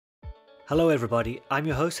Hello everybody, I'm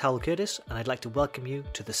your host Kelli Kedis and I'd like to welcome you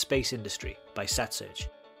to The Space Industry by SatSearch,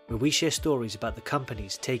 where we share stories about the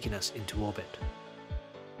companies taking us into orbit.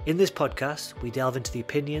 In this podcast, we delve into the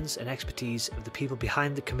opinions and expertise of the people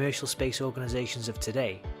behind the commercial space organizations of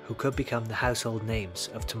today who could become the household names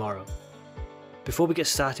of tomorrow. Before we get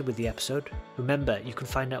started with the episode, remember you can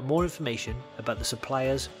find out more information about the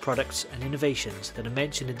suppliers, products and innovations that are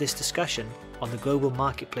mentioned in this discussion on the global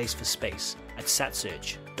marketplace for space at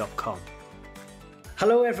satsearch.com.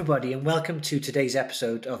 Hello everybody and welcome to today's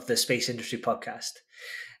episode of the Space Industry Podcast.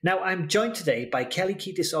 Now I'm joined today by Kelli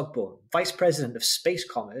Kedis Ogborn, Vice President of Space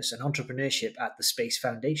Commerce and Entrepreneurship at the Space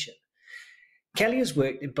Foundation. Kelli has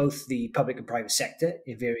worked in both the public and private sector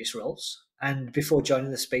in various roles. And before joining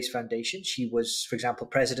the Space Foundation, she was, for example,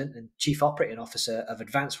 President and Chief Operating Officer of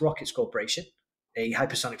Advanced Rockets Corporation, a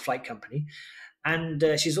hypersonic flight company. And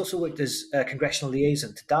she's also worked as a congressional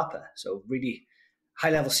liaison to DARPA. So really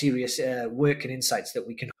high-level, serious work and insights that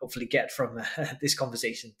we can hopefully get from this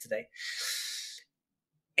conversation today.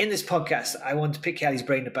 In this podcast, I want to pick Kelli's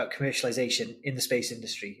brain about commercialization in the space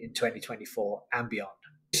industry in 2024 and beyond.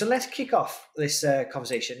 So let's kick off this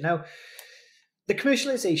conversation. Now, the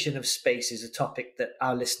commercialization of space is a topic that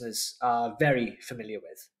our listeners are very familiar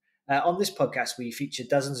with. On this podcast, we feature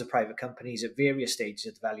dozens of private companies at various stages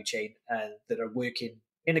of the value chain that are working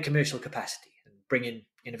in a commercial capacity and bringing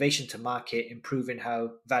innovation to market, improving how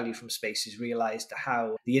value from space is realized, to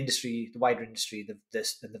how the industry, the wider industry,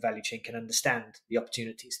 the value chain can understand the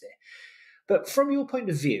opportunities there. But from your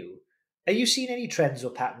point of view, are you seeing any trends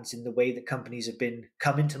or patterns in the way that companies have been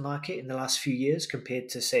coming to market in the last few years compared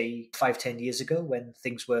to, say, 5-10 years ago when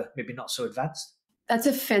things were maybe not so advanced? That's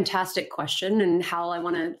a fantastic question. And Hal, I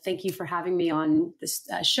want to thank you for having me on this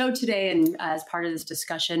show today and as part of this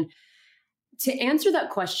discussion. To answer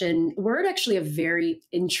that question, we're at actually a very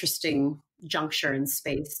interesting juncture in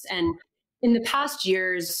space. And in the past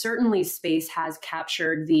years, certainly space has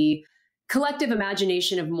captured the collective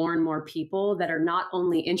imagination of more and more people that are not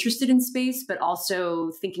only interested in space, but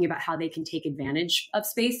also thinking about how they can take advantage of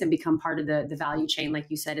space and become part of the value chain, like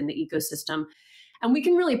you said, in the ecosystem. And we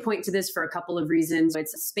can really point to this for a couple of reasons.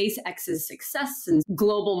 It's SpaceX's success and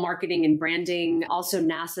global marketing and branding, also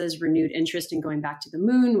NASA's renewed interest in going back to the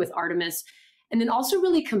moon with Artemis, and then also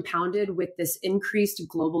really compounded with this increased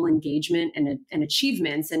global engagement and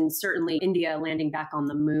achievements. And certainly India landing back on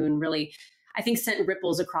the moon really, I think, sent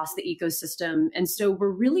ripples across the ecosystem. And so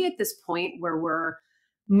we're really at this point where we're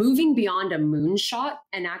moving beyond a moonshot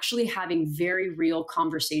and actually having very real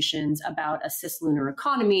conversations about a cislunar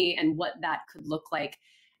economy and what that could look like.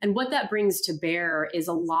 And what that brings to bear is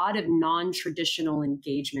a lot of non-traditional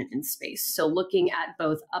engagement in space. So looking at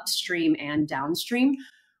both upstream and downstream,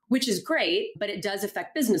 which is great, but it does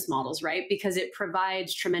affect business models, right? Because it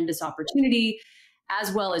provides tremendous opportunity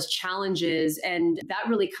as well as challenges. And that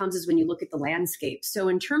really comes as when you look at the landscape. So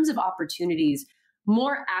in terms of opportunities,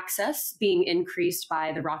 more access being increased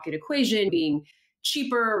by the rocket equation, being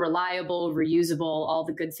cheaper, reliable, reusable, all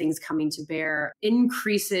the good things coming to bear,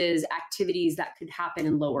 increases activities that could happen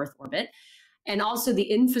in low Earth orbit. And also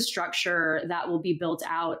the infrastructure that will be built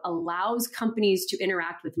out allows companies to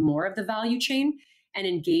interact with more of the value chain and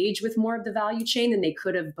engage with more of the value chain than they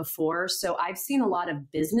could have before. So I've seen a lot of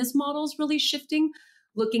business models really shifting,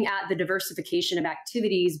 looking at the diversification of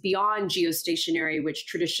activities beyond geostationary, which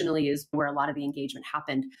traditionally is where a lot of the engagement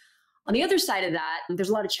happened. On the other side of that, there's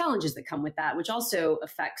a lot of challenges that come with that, which also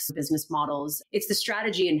affects business models. It's the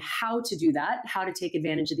strategy and how to do that, how to take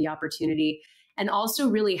advantage of the opportunity, and also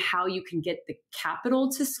really how you can get the capital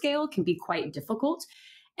to scale can be quite difficult.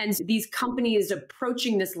 And these companies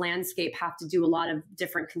approaching this landscape have to do a lot of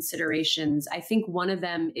different considerations. I think one of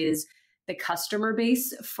them is the customer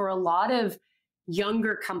base. For a lot of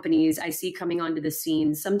younger companies I see coming onto the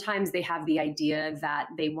scene, sometimes they have the idea that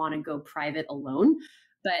they want to go private alone,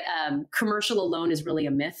 but commercial alone is really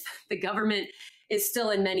a myth. The government is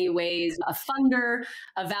still in many ways a funder,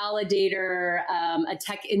 a validator, a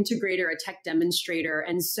tech integrator, a tech demonstrator.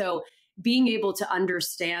 And so being able to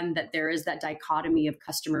understand that there is that dichotomy of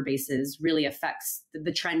customer bases really affects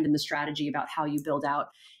the trend and the strategy about how you build out,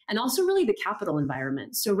 and also really the capital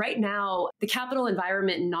environment. So right now, the capital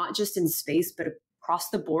environment, not just in space, but across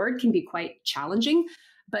the board, can be quite challenging.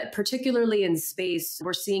 But particularly in space,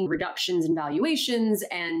 we're seeing reductions in valuations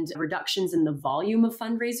and reductions in the volume of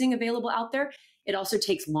fundraising available out there. It also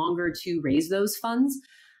takes longer to raise those funds.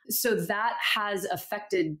 So that has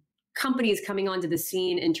affected companies coming onto the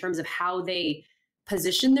scene in terms of how they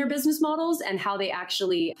position their business models and how they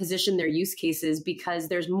actually position their use cases, because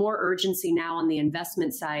there's more urgency now on the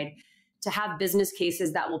investment side to have business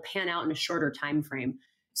cases that will pan out in a shorter time frame.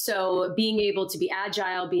 So being able to be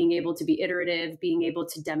agile, being able to be iterative, being able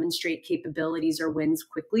to demonstrate capabilities or wins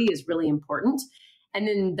quickly is really important. And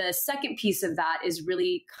then the second piece of that is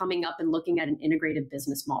really coming up and looking at an integrated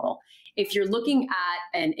business model. If you're looking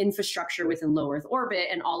at an infrastructure within low Earth orbit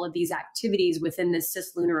and all of these activities within this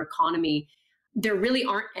cislunar economy, there really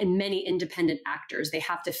aren't many independent actors. They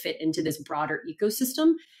have to fit into this broader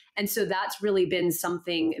ecosystem. And so that's really been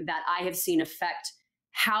something that I have seen affect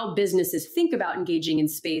how businesses think about engaging in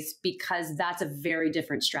space, because that's a very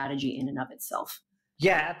different strategy in and of itself.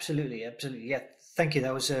 Yeah, absolutely. Absolutely. Yeah. Thank you.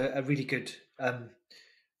 That was a really good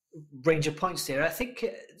range of points there. I think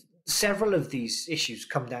several of these issues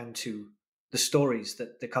come down to the stories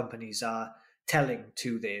that the companies are telling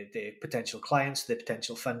to their potential clients, their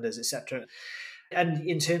potential funders, etc. And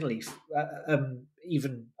internally,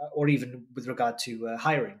 even with regard to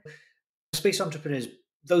hiring. Space entrepreneurs,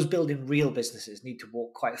 those building real businesses, need to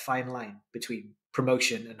walk quite a fine line between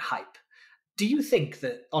promotion and hype. Do you think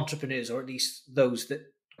that entrepreneurs, or at least those that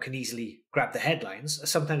can easily grab the headlines, are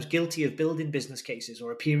sometimes guilty of building business cases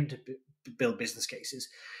or appearing to build business cases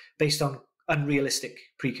based on unrealistic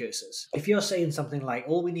precursors? If you're saying something like,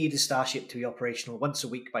 all we need is Starship to be operational once a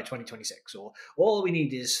week by 2026, or all we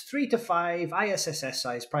need is 3 to 5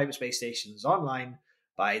 ISS-sized private space stations online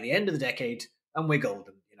by the end of the decade, and we're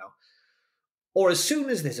golden, Or as soon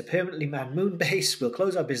as there's a permanently manned moon base, we'll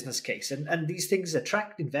close our business case. And these things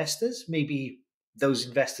attract investors, maybe those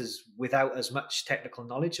investors without as much technical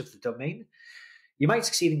knowledge of the domain. You might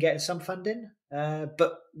succeed in getting some funding,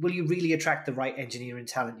 but will you really attract the right engineering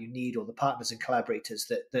talent you need, or the partners and collaborators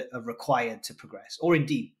that are required to progress? Or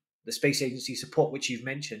indeed, the space agency support, which you've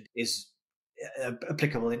mentioned, is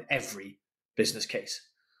applicable in every business case?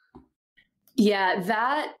 Yeah,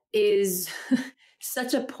 that is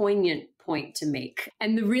such a poignant point to make.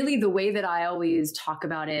 And the way that I always talk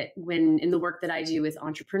about it when in the work that I do with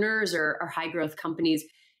entrepreneurs or high growth companies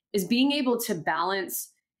is being able to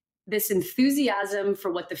balance this enthusiasm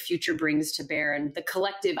for what the future brings to bear and the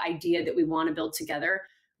collective idea that we want to build together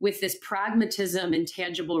with this pragmatism and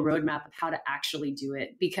tangible roadmap of how to actually do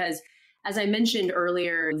it. Because as I mentioned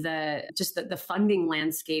earlier, the funding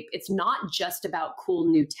landscape, it's not just about cool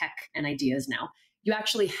new tech and ideas now. You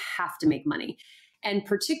actually have to make money. And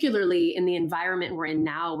particularly in the environment we're in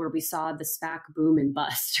now, where we saw the SPAC boom and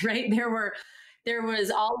bust, right? There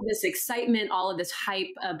was all of this excitement, all of this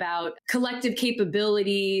hype about collective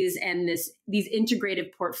capabilities and these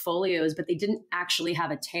integrated portfolios, but they didn't actually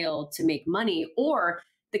have a tail to make money, or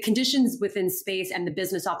the conditions within space and the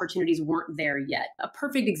business opportunities weren't there yet. A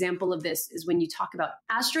perfect example of this is when you talk about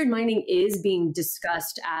asteroid mining is being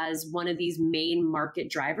discussed as one of these main market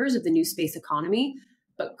drivers of the new space economy,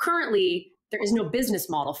 but currently there is no business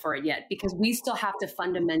model for it yet, because we still have to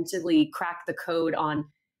fundamentally crack the code on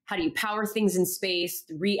how do you power things in space,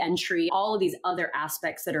 re-entry, all of these other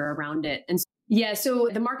aspects that are around it. And so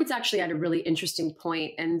the market's actually at a really interesting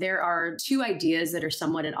point, and there are two ideas that are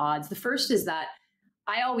somewhat at odds. The first is that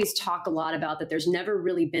I always talk a lot about that there's never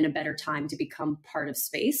really been a better time to become part of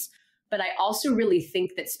space. But I also really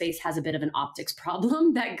think that space has a bit of an optics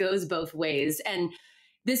problem that goes both ways. And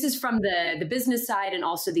this is from the business side and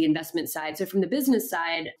also the investment side. So from the business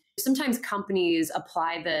side, sometimes companies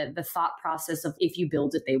apply the thought process of if you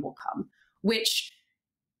build it, they will come, which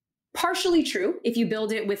partially true if you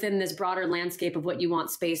build it within this broader landscape of what you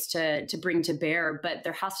want space to bring to bear, but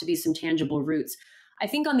there has to be some tangible roots. I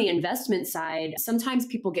think on the investment side, sometimes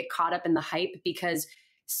people get caught up in the hype because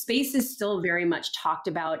space is still very much talked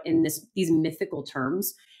about in these mythical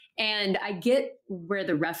terms. And I get where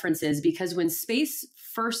the reference is, because when space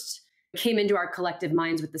first came into our collective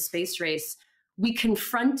minds with the space race, we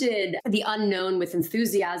confronted the unknown with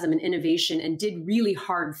enthusiasm and innovation and did really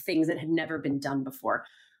hard things that had never been done before.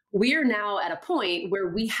 We are now at a point where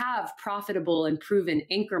we have profitable and proven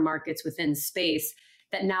anchor markets within space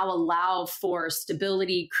that now allow for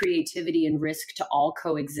stability, creativity, and risk to all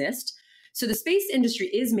coexist. So the space industry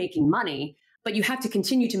is making money, but you have to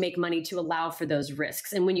continue to make money to allow for those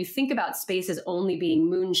risks. And when you think about space as only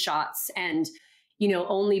being moonshots and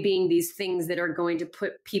only being these things that are going to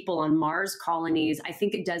put people on Mars colonies, I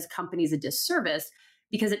think it does companies a disservice,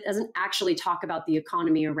 because it doesn't actually talk about the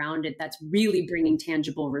economy around it that's really bringing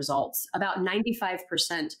tangible results. About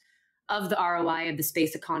 95% of the ROI of the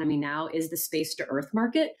space economy now is the space to Earth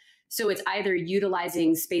market. So it's either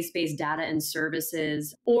utilizing space-based data and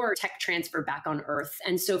services or tech transfer back on Earth.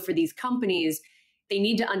 And so for these companies, they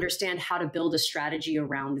need to understand how to build a strategy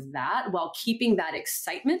around that while keeping that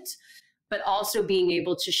excitement, but also being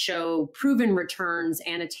able to show proven returns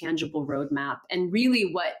and a tangible roadmap. And really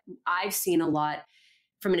what I've seen a lot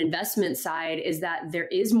from an investment side is that there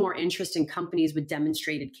is more interest in companies with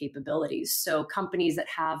demonstrated capabilities. So companies that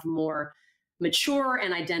have more mature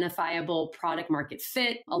and identifiable product market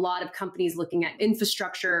fit, a lot of companies looking at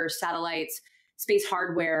infrastructure, satellites, space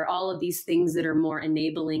hardware, all of these things that are more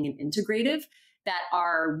enabling and integrative that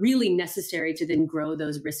are really necessary to then grow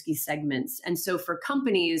those risky segments. And so for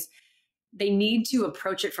companies, they need to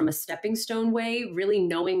approach it from a stepping stone way, really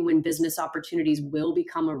knowing when business opportunities will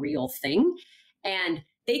become a real thing. And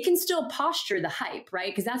they can still posture the hype,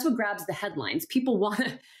 right? Because that's what grabs the headlines. People want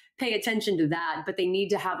to pay attention to that, but they need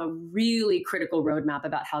to have a really critical roadmap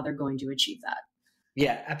about how they're going to achieve that.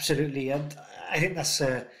 Yeah, absolutely. And I think that's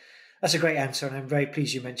a great answer. And I'm very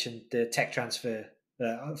pleased you mentioned the tech transfer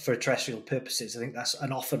for terrestrial purposes. I think that's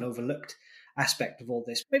an often overlooked aspect of all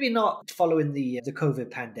this. Maybe not following the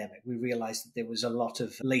COVID pandemic, we realized that there was a lot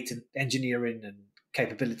of latent engineering and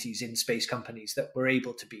capabilities in space companies that were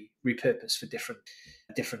able to be repurposed for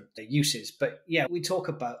different uses. But yeah, we talk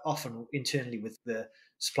about often internally with the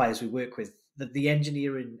suppliers we work with that the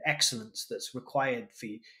engineering excellence that's required for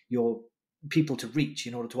your people to reach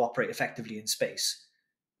in order to operate effectively in space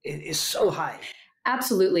is so high.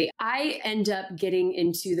 Absolutely. I end up getting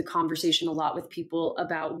into the conversation a lot with people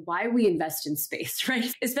about why we invest in space,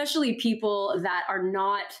 right? Especially people that are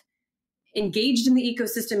not engaged in the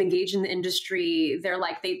ecosystem, engaged in the industry. They're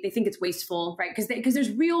like, they think it's wasteful, right? Because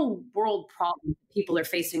there's real world problems people are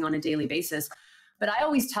facing on a daily basis. But I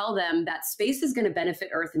always tell them that space is going to benefit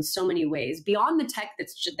Earth in so many ways beyond the tech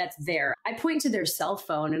that's there. I point to their cell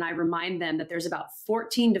phone and I remind them that there's about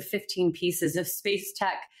 14 to 15 pieces of space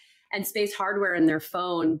tech and space hardware in their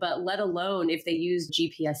phone, but let alone if they used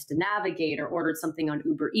GPS to navigate or ordered something on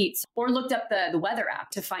Uber Eats or looked up the weather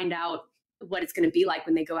app to find out what it's going to be like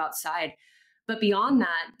when they go outside. But beyond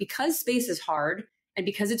that, because space is hard and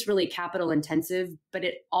because it's really capital intensive, but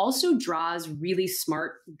it also draws really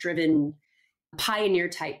smart, driven, pioneer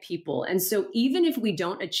type people. And so even if we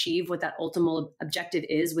don't achieve what that ultimate objective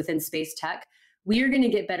is within space tech, we are going to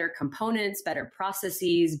get better components, better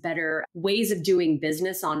processes, better ways of doing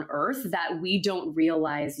business on Earth that we don't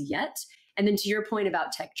realize yet. And then to your point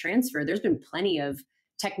about tech transfer, there's been plenty of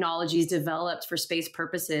technologies developed for space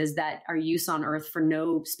purposes that are used on Earth for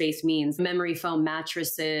no space means. Memory foam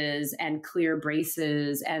mattresses and clear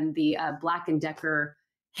braces and the Black & Decker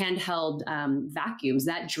handheld vacuums.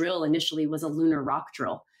 That drill initially was a lunar rock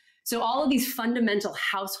drill. So all of these fundamental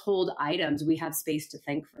household items, we have space to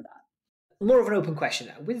thank for that. More of an open question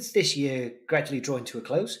now. With this year gradually drawing to a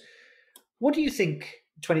close, what do you think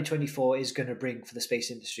 2024 is going to bring for the space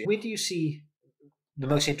industry? Where do you see the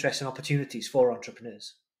most interesting opportunities for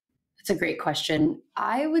entrepreneurs? That's a great question.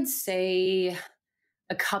 I would say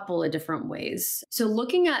a couple of different ways. So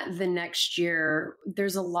looking at the next year,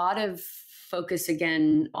 there's a lot of focus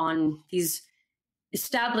again on these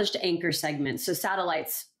established anchor segments. So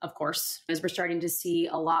satellites, of course, as we're starting to see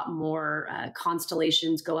a lot more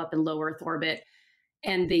constellations go up in low Earth orbit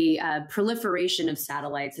and the proliferation of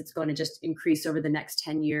satellites, it's going to just increase over the next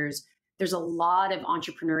 10 years. There's a lot of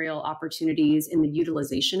entrepreneurial opportunities in the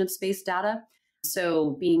utilization of space data.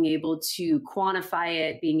 So being able to quantify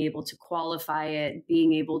it, being able to qualify it,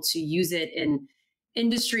 being able to use it in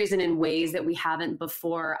industries and in ways that we haven't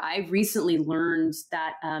before. I recently learned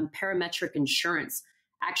that parametric insurance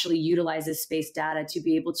actually utilizes space data to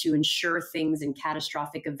be able to insure things in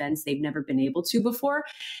catastrophic events they've never been able to before.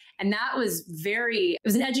 And that was it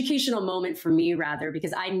was an educational moment for me rather,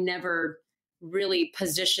 because I never really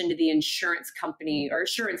positioned the insurance company or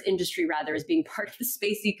insurance industry rather as being part of the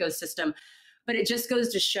space ecosystem. But it just goes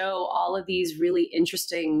to show all of these really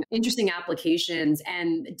interesting applications,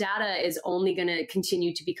 and data is only going to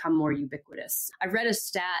continue to become more ubiquitous. I read a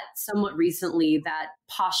stat somewhat recently that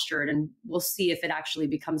postured, and we'll see if it actually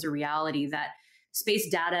becomes a reality, that space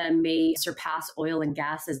data may surpass oil and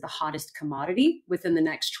gas as the hottest commodity within the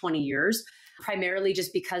next 20 years, primarily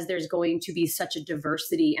just because there's going to be such a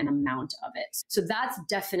diversity and amount of it. So that's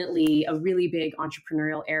definitely a really big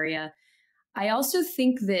entrepreneurial area. I also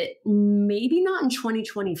think that maybe not in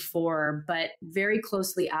 2024, but very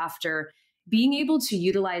closely after, being able to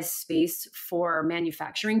utilize space for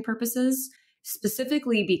manufacturing purposes,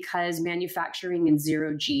 specifically because manufacturing in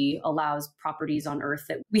zero G allows properties on Earth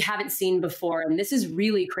that we haven't seen before. And this is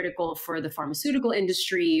really critical for the pharmaceutical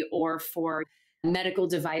industry or for medical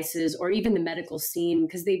devices or even the medical scene,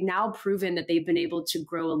 because they've now proven that they've been able to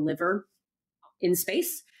grow a liver in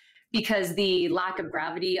space. Because the lack of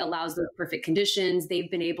gravity allows those perfect conditions. They've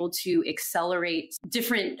been able to accelerate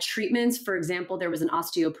different treatments. For example, there was an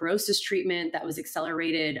osteoporosis treatment that was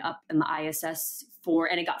accelerated up in the ISS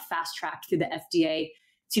and it got fast tracked through the FDA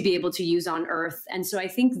to be able to use on Earth. And so I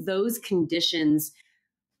think those conditions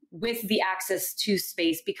with the access to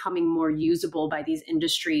space becoming more usable by these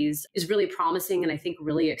industries is really promising and I think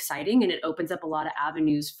really exciting. And it opens up a lot of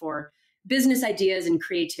avenues for business ideas and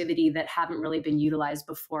creativity that haven't really been utilized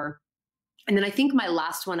before. And then I think my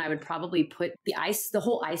last one, I would probably put the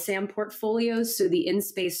whole ISAM portfolio. So the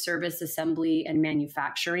in-space service, assembly, and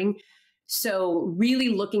manufacturing. So really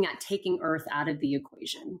looking at taking Earth out of the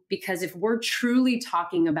equation, because if we're truly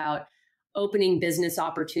talking about opening business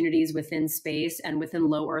opportunities within space and within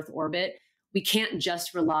low Earth orbit, we can't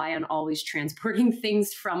just rely on always transporting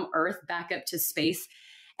things from Earth back up to space.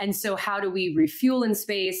 And so how do we refuel in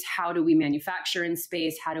space? How do we manufacture in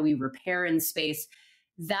space? How do we repair in space?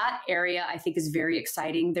 That area I think is very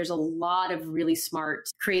exciting. There's a lot of really smart,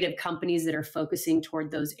 creative companies that are focusing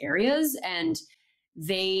toward those areas. And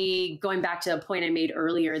going back to a point I made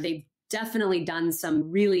earlier, they've definitely done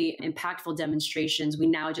some really impactful demonstrations. We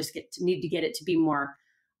now just need to get it to be more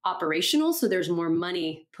operational. So there's more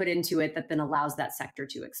money put into it that then allows that sector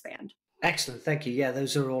to expand. Excellent. Thank you. Yeah,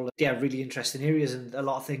 those are all really interesting areas and a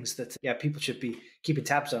lot of things that people should be keeping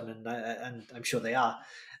tabs on, and I'm sure they are.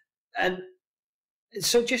 And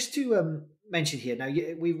so just to mention here now,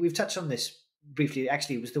 we've touched on this briefly.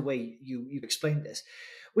 Actually, it was the way you explained this.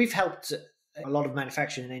 We've helped a lot of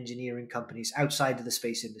manufacturing and engineering companies outside of the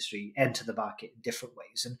space industry enter the market in different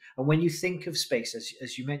ways. And when you think of space,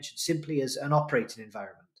 as you mentioned, simply as an operating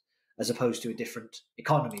environment, as opposed to a different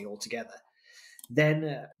economy altogether,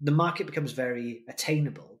 then the market becomes very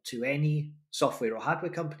attainable to any software or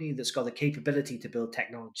hardware company that's got the capability to build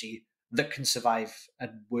technology that can survive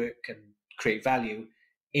and work and create value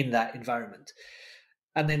in that environment.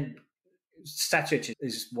 And then StatsRich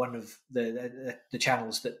is one of the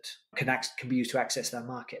channels that can be used to access that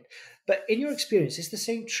market. But in your experience, is the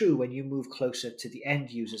same true when you move closer to the end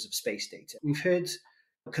users of space data? We've heard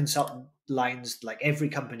consultant lines like every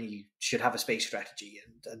company should have a space strategy,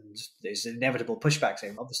 and there's inevitable pushback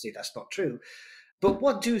saying, obviously, that's not true. But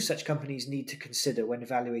what do such companies need to consider when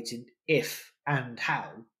evaluating if and how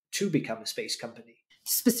to become a space company?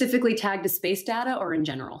 Specifically tagged to space data or in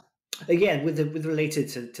general? Again, with related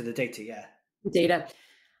to the data, yeah. Data.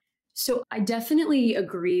 So I definitely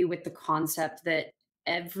agree with the concept that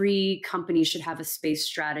every company should have a space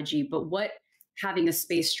strategy, but what having a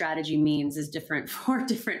space strategy means is different for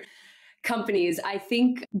different companies. I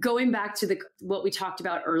think going back to what we talked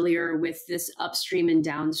about earlier with this upstream and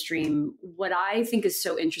downstream, what I think is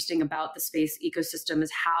so interesting about the space ecosystem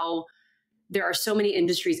is how there are so many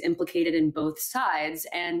industries implicated in both sides,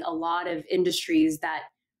 and a lot of industries that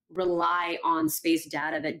rely on space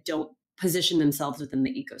data that don't position themselves within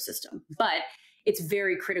the ecosystem. But it's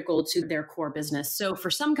very critical to their core business. So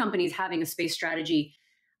for some companies, having a space strategy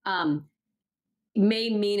may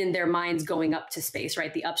mean in their minds going up to space,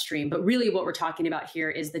 right? The upstream. But really what we're talking about here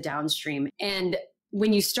is the downstream. And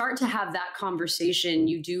when you start to have that conversation,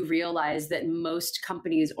 you do realize that most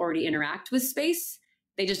companies already interact with space.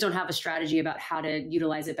 They just don't have a strategy about how to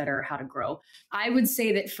utilize it better or how to grow. I would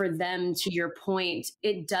say that for them, to your point,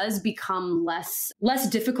 it does become less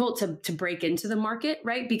difficult to break into the market,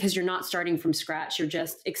 right? Because you're not starting from scratch. You're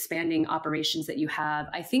just expanding operations that you have.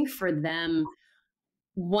 I think for them,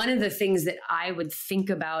 one of the things that I would think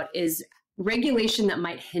about is regulation that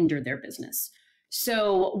might hinder their business.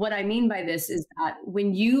 So what I mean by this is that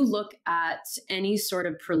when you look at any sort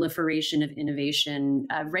of proliferation of innovation,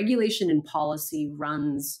 regulation and policy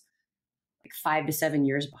runs like 5 to 7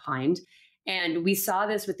 years behind. And we saw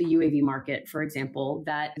this with the UAV market, for example,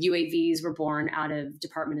 that UAVs were born out of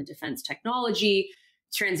Department of Defense technology,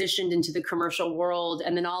 transitioned into the commercial world.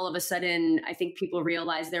 And then all of a sudden, I think people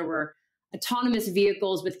realized there were autonomous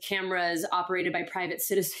vehicles with cameras operated by private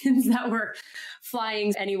citizens that were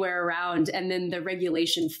flying anywhere around. And then the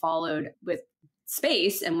regulation followed with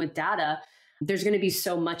space and with data. There's going to be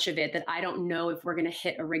so much of it that I don't know if we're going to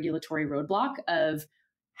hit a regulatory roadblock of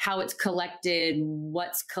how it's collected,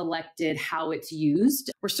 what's collected, how it's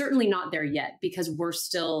used. We're certainly not there yet because we're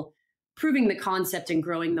still proving the concept and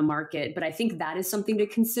growing the market. But I think that is something to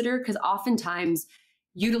consider because oftentimes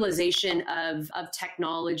utilization of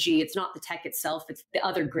technology, it's not the tech itself, it's the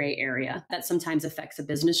other gray area that sometimes affects a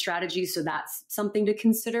business strategy. So that's something to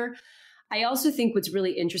consider. I also think what's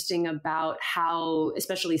really interesting about how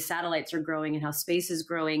especially satellites are growing and how space is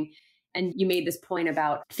growing, and you made this point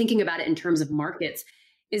about thinking about it in terms of markets,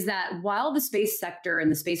 is that while the space sector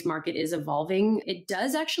and the space market is evolving, it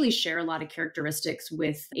does actually share a lot of characteristics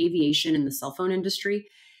with aviation and the cell phone industry.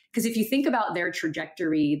 Because if you think about their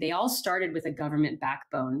trajectory, they all started with a government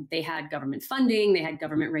backbone. They had government funding, they had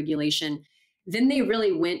government regulation. Then they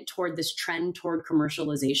really went toward this trend toward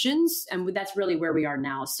commercializations. And that's really where we are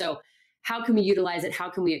now. So how can we utilize it? How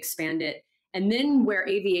can we expand it? And then where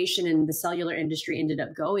aviation and the cellular industry ended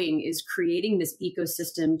up going is creating this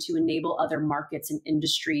ecosystem to enable other markets and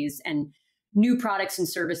industries and new products and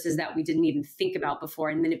services that we didn't even think about before.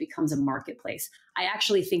 And then it becomes a marketplace. I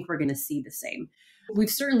actually think we're going to see the same. We've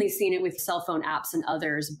certainly seen it with cell phone apps and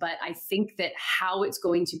others, but I think that how it's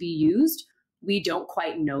going to be used, we don't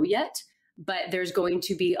quite know yet, but there's going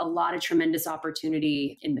to be a lot of tremendous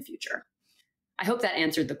opportunity in the future. I hope that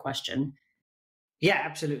answered the question. Yeah,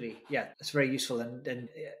 absolutely. Yeah, that's very useful. And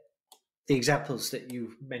the examples that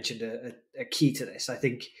you mentioned are key to this. I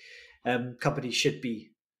think companies should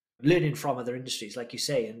be learning from other industries, like you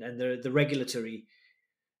say, and the regulatory,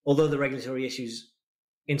 although the regulatory issues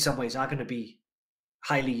in some ways are going to be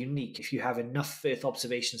highly unique. If you have enough Earth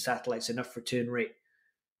observation satellites, enough return rate,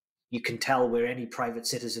 you can tell where any private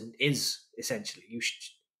citizen is, essentially.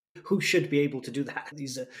 Who should be able to do that?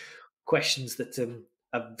 These are questions that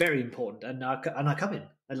are very important and are coming.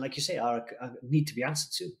 And like you say, are need to be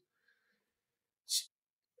answered soon.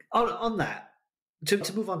 On that,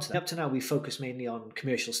 to move on to that, up to now, we focus mainly on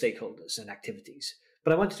commercial stakeholders and activities.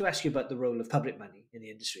 But I wanted to ask you about the role of public money in the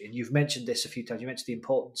industry. And you've mentioned this a few times. You mentioned the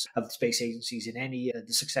importance of the space agencies in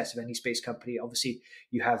the success of any space company. Obviously,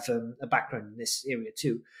 you have a background in this area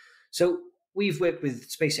too. So we've worked with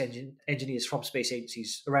space engineers from space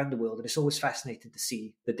agencies around the world, and it's always fascinating to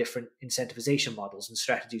see the different incentivization models and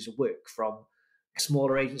strategies of work from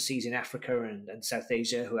smaller agencies in Africa and South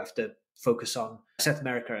Asia who have to focus on South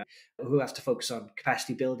America, who have to focus on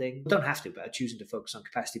capacity building. Don't have to, but are choosing to focus on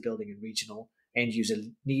capacity building and regional end user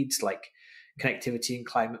needs like connectivity and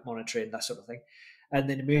climate monitoring, that sort of thing. And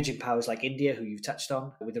then emerging powers like India, who you've touched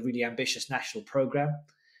on, with a really ambitious national program.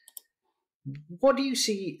 What do you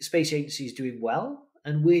see space agencies doing well,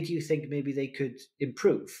 and where do you think maybe they could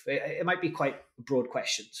improve? It might be quite a broad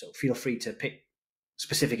question, so feel free to pick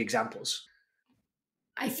specific examples.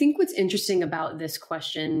 I think what's interesting about this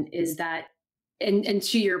question is that, and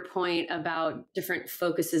to your point about different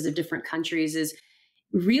focuses of different countries, is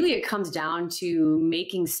really it comes down to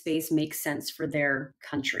making space make sense for their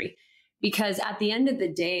country. Because at the end of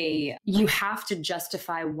the day, you have to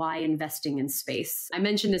justify why investing in space. I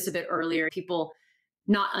mentioned this a bit earlier, people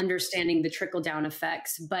not understanding the trickle-down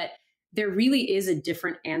effects, but there really is a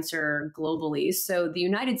different answer globally. So the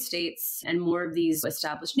United States and more of these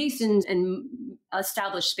established nations and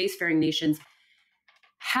established spacefaring nations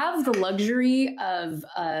have the luxury of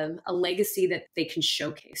a legacy that they can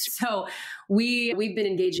showcase. So we've been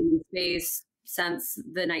engaging in space since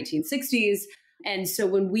the 1960s. And so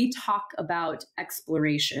when we talk about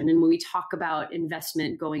exploration and when we talk about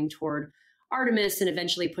investment going toward Artemis and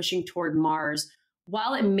eventually pushing toward Mars,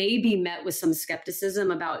 while it may be met with some skepticism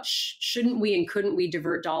about shouldn't we and couldn't we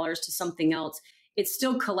divert dollars to something else, it's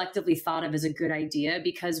still collectively thought of as a good idea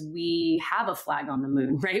because we have a flag on the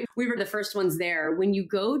moon, right? We were the first ones there. When you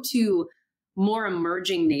go to more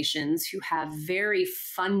emerging nations who have very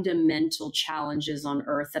fundamental challenges on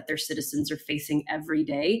Earth that their citizens are facing every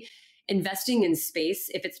day, investing in space,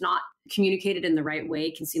 if it's not communicated in the right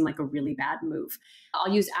way, can seem like a really bad move.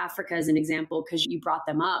 I'll use Africa as an example because you brought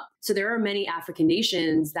them up. So there are many African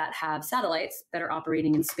nations that have satellites that are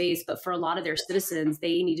operating in space, but for a lot of their citizens,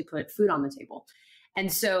 they need to put food on the table.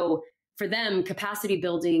 And so for them, capacity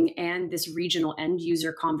building and this regional end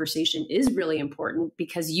user conversation is really important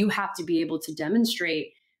because you have to be able to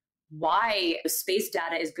demonstrate why space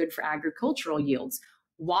data is good for agricultural yields,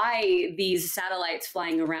 why these satellites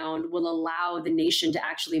flying around will allow the nation to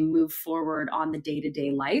actually move forward on the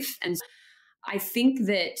day-to-day life. And I think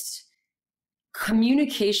that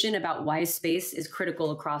communication about why space is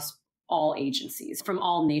critical across all agencies from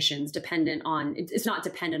all nations, it's not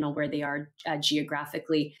dependent on where they are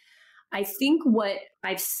geographically. I think what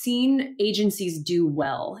I've seen agencies do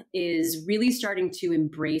well is really starting to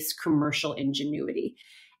embrace commercial ingenuity.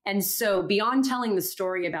 And so beyond telling the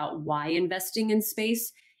story about why investing in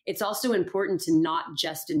space, it's also important to not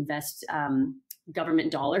just invest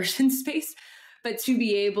government dollars in space, but to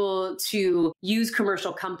be able to use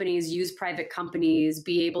commercial companies, use private companies,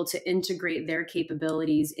 be able to integrate their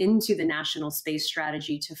capabilities into the national space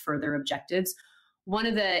strategy to further objectives. One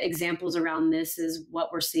of the examples around this is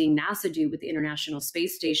what we're seeing NASA do with the International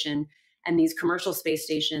Space Station and these commercial space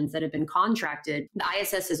stations that have been contracted. The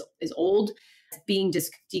ISS is old, it's being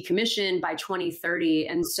decommissioned by 2030.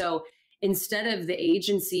 And so instead of the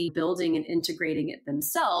agency building and integrating it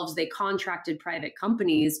themselves, they contracted private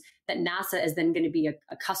companies that NASA is then going to be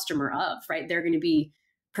a customer of, right? They're going to be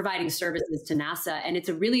providing services to NASA. And it's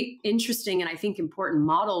a really interesting and I think important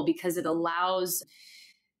model because it allows,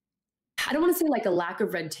 I don't want to say like a lack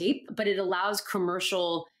of red tape, but it allows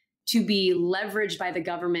commercial to be leveraged by the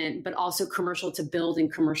government, but also commercial to build in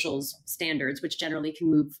commercials standards, which generally can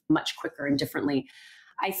move much quicker and differently.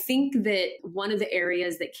 I think that one of the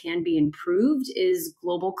areas that can be improved is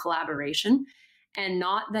global collaboration. And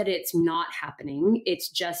not that it's not happening, it's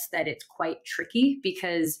just that it's quite tricky,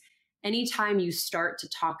 because anytime you start to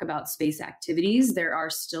talk about space activities, there are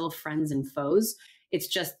still friends and foes. It's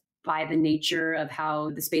just by the nature of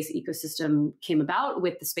how the space ecosystem came about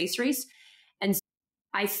with the space race. And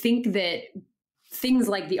I think that things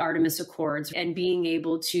like the Artemis Accords and being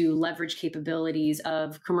able to leverage capabilities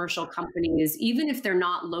of commercial companies, even if they're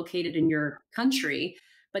not located in your country,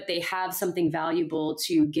 but they have something valuable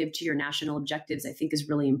to give to your national objectives, I think is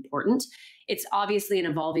really important. It's obviously an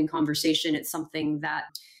evolving conversation. It's something that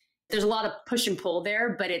there's a lot of push and pull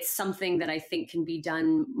there, but it's something that I think can be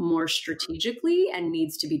done more strategically and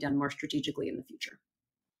needs to be done more strategically in the future.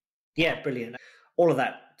 Yeah, brilliant. All of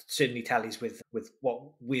that certainly tallies with what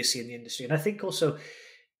we're seeing in the industry. And I think also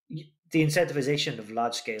the incentivization of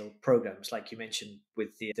large-scale programs, like you mentioned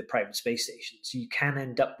with the private space stations, you can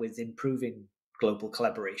end up with improving global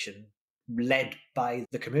collaboration led by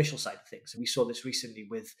the commercial side of things. And we saw this recently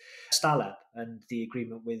with Starlab and the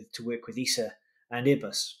agreement to work with ESA and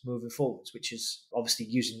Airbus moving forwards, which is obviously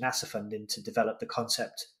using NASA funding to develop the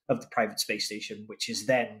concept of the private space station, which is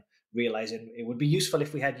then realizing it would be useful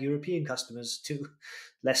if we had European customers to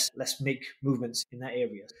let's make movements in that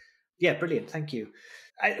area. Yeah, brilliant. Thank you.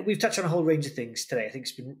 We've touched on a whole range of things today. I think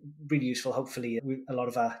it's been really useful. Hopefully, a lot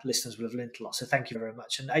of our listeners will have learned a lot. So thank you very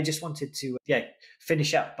much. And I just wanted to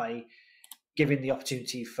finish up by giving the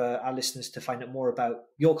opportunity for our listeners to find out more about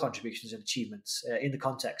your contributions and achievements in the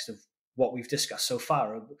context of what we've discussed so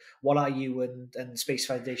far. What are you and Space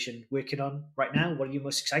Foundation working on right now? What are you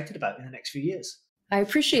most excited about in the next few years? I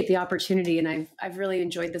appreciate the opportunity, and I've really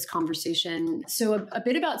enjoyed this conversation. So a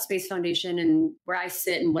bit about Space Foundation and where I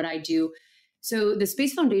sit and what I do. So the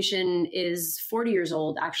Space Foundation is 40 years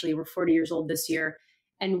old. Actually, we're 40 years old this year.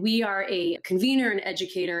 And we are a convener, an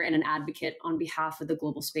educator, and an advocate on behalf of the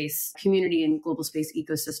global space community and global space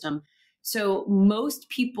ecosystem. So most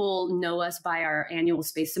people know us by our annual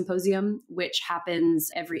space symposium, which happens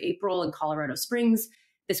every April in Colorado Springs.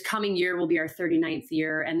 This coming year will be our 39th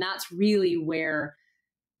year. And that's really where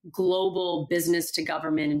global business to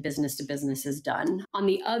government and business to business is done. On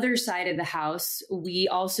the other side of the house, we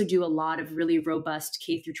also do a lot of really robust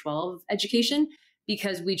K through 12 education,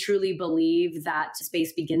 because we truly believe that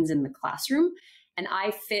space begins in the classroom. And I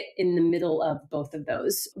fit in the middle of both of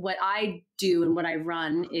those. What I do and what I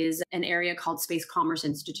run is an area called Space Commerce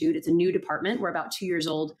Institute. It's a new department. We're about 2 years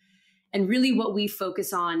old. And really what we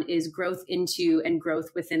focus on is growth into and growth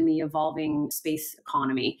within the evolving space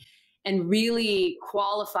economy, and really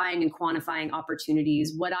qualifying and quantifying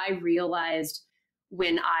opportunities. What I realized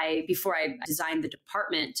before I designed the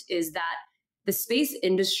department is that the space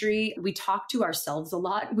industry, we talk to ourselves a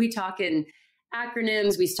lot. We talk in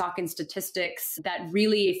acronyms, we talk in statistics that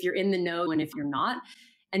really, if you're in the know and if you're not.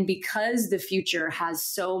 And because the future has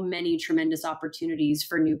so many tremendous opportunities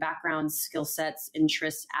for new backgrounds, skill sets,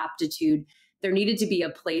 interests, aptitude, there needed to be a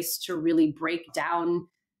place to really break down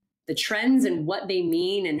the trends and what they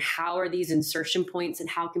mean and how are these insertion points and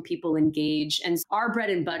how can people engage. And our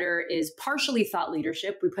bread and butter is partially thought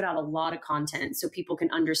leadership. We put out a lot of content so people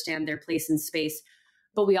can understand their place in space,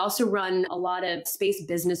 but we also run a lot of space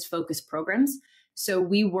business focused programs. So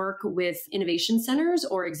we work with innovation centers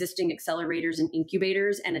or existing accelerators and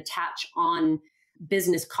incubators and attach on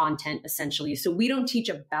business content essentially. So we don't teach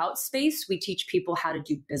about space. We teach people how to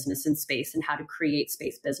do business in space and how to create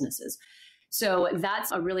space businesses. So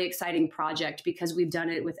that's a really exciting project because we've done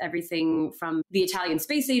it with everything from the Italian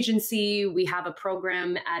Space Agency. We have a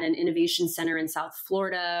program at an innovation center in South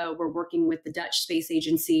Florida. We're working with the Dutch Space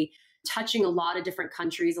Agency, touching a lot of different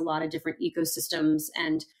countries, a lot of different ecosystems,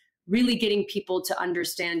 and really getting people to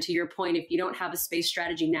understand, to your point, if you don't have a space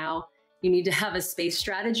strategy now, you need to have a space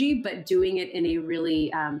strategy, but doing it in a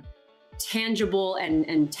really tangible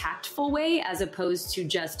and tactful way, as opposed to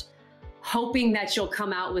just hoping that you'll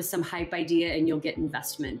come out with some hype idea and you'll get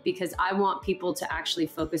investment, because I want people to actually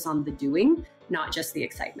focus on the doing, not just the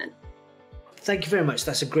excitement. Thank you very much.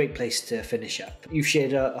 That's a great place to finish up. You've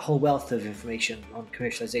shared a whole wealth of information on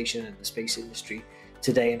commercialization and the space industry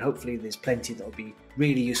today, and hopefully there's plenty that will be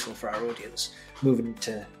really useful for our audience moving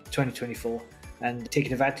into 2024 and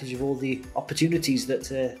taking advantage of all the opportunities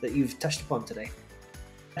that you've touched upon today.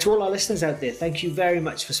 To all our listeners out there, thank you very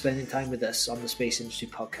much for spending time with us on the Space Industry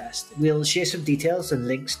Podcast. We'll share some details and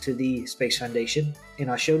links to the Space Foundation in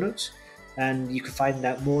our show notes, and you can find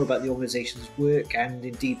out more about the organisation's work and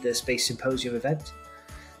indeed the Space Symposium event.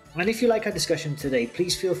 And if you like our discussion today,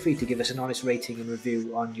 please feel free to give us an honest rating and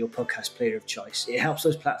review on your podcast player of choice. It helps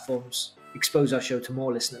those platforms expose our show to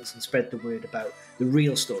more listeners and spread the word about the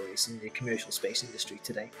real stories in the commercial space industry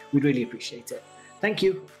today. We'd really appreciate it. Thank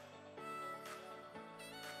you.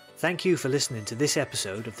 Thank you for listening to this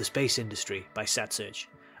episode of The Space Industry by SatSearch.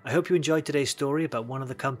 I hope you enjoyed today's story about one of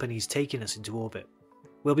the companies taking us into orbit.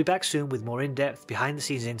 We'll be back soon with more in-depth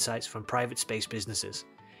behind-the-scenes insights from private space businesses.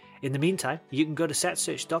 In the meantime, you can go to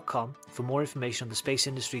satsearch.com for more information on the space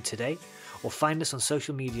industry today, or find us on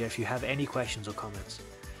social media if you have any questions or comments.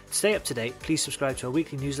 To stay up to date, please subscribe to our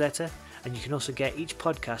weekly newsletter, and you can also get each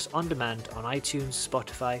podcast on demand on iTunes,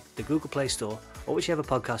 Spotify, the Google Play Store, or whichever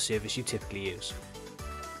podcast service you typically use.